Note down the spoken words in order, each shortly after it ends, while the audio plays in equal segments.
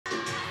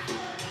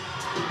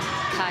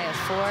Kaya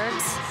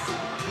Forbes,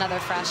 another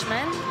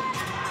freshman.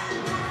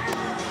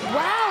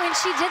 Wow, and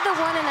she did the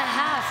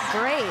 1.5,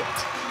 great.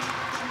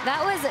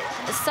 That was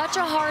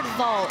such a hard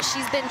vault.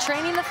 She's been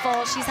training the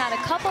full. She's had a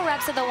couple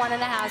reps of the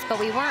 1.5,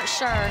 but we weren't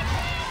sure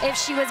if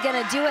she was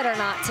gonna do it or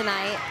not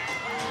tonight.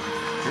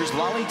 Here's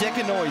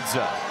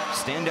Dekanoidze,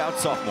 standout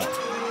sophomore.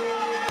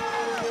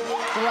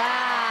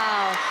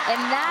 Wow,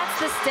 and that's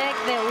the stick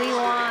that we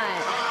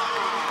want.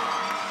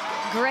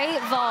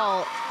 Great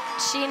vault.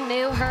 She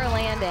knew her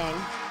landing.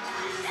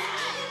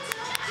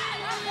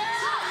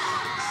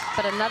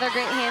 But another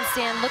great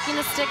handstand, looking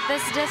to stick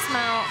this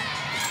dismount.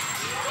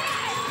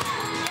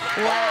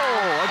 Wow,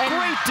 oh, a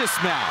great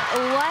dismount.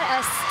 What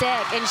a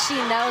stick, and she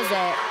knows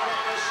it.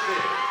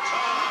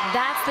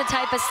 That's the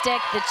type of stick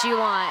that you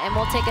want, and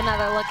we'll take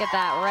another look at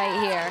that right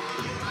here.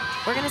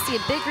 We're gonna see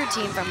a big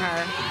routine from her.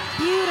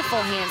 Beautiful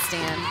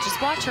handstand, just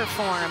watch her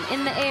form.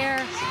 In the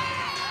air,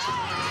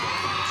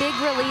 big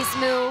release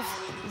move,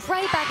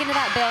 right back into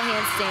that bail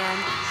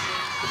handstand.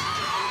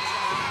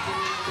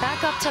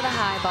 Back up to the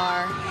high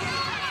bar.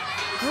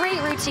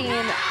 Great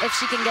routine if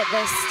she can get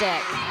this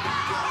stick.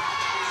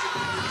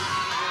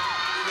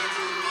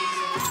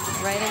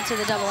 Right into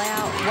the double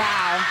out,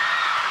 wow.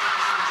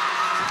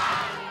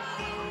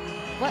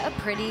 What a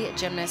pretty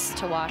gymnast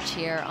to watch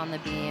here on the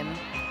beam.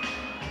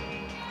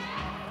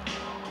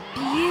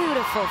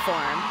 Beautiful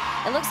form.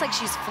 It looks like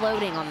she's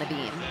floating on the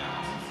beam.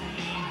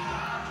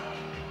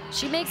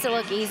 She makes it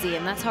look easy,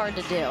 and that's hard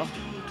to do.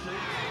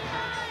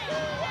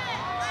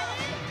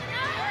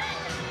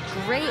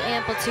 Great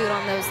amplitude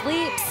on those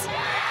leaps.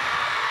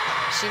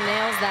 She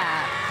nails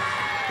that.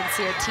 You can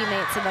see her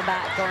teammates in the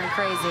back going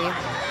crazy.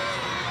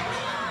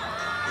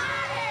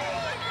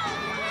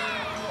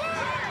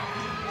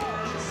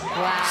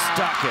 Wow.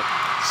 Stuck it.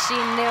 She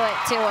knew it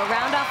too. A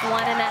round off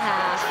 1.5.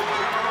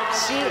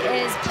 She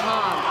is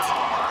pumped.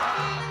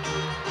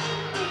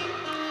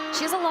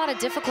 She has a lot of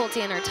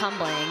difficulty in her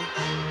tumbling.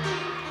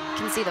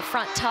 You can see the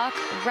front tuck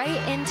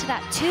right into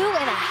that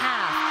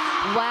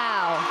 2.5.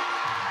 Wow.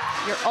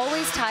 You're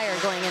always tired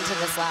going into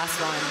this last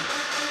one.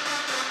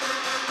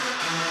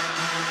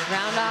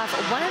 Round off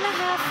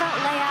 1.5 front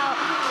layout.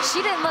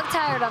 She didn't look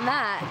tired on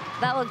that.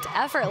 That looked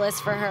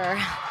effortless for her.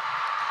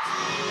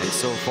 And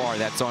so far,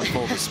 that's on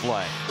full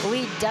display.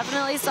 We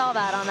definitely saw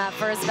that on that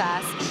first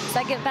pass.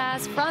 Second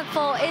pass, front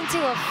full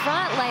into a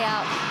front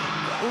layout.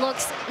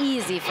 Looks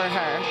easy for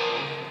her.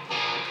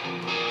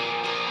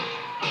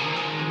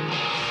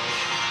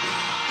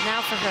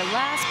 Now for her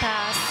last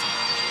pass.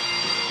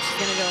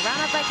 She's gonna go round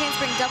up back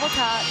handspring, double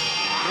tuck.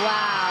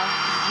 Wow,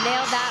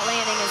 nailed that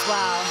landing as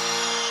well.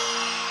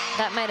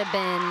 That might have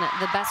been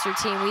the best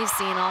routine we've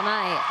seen all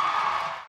night.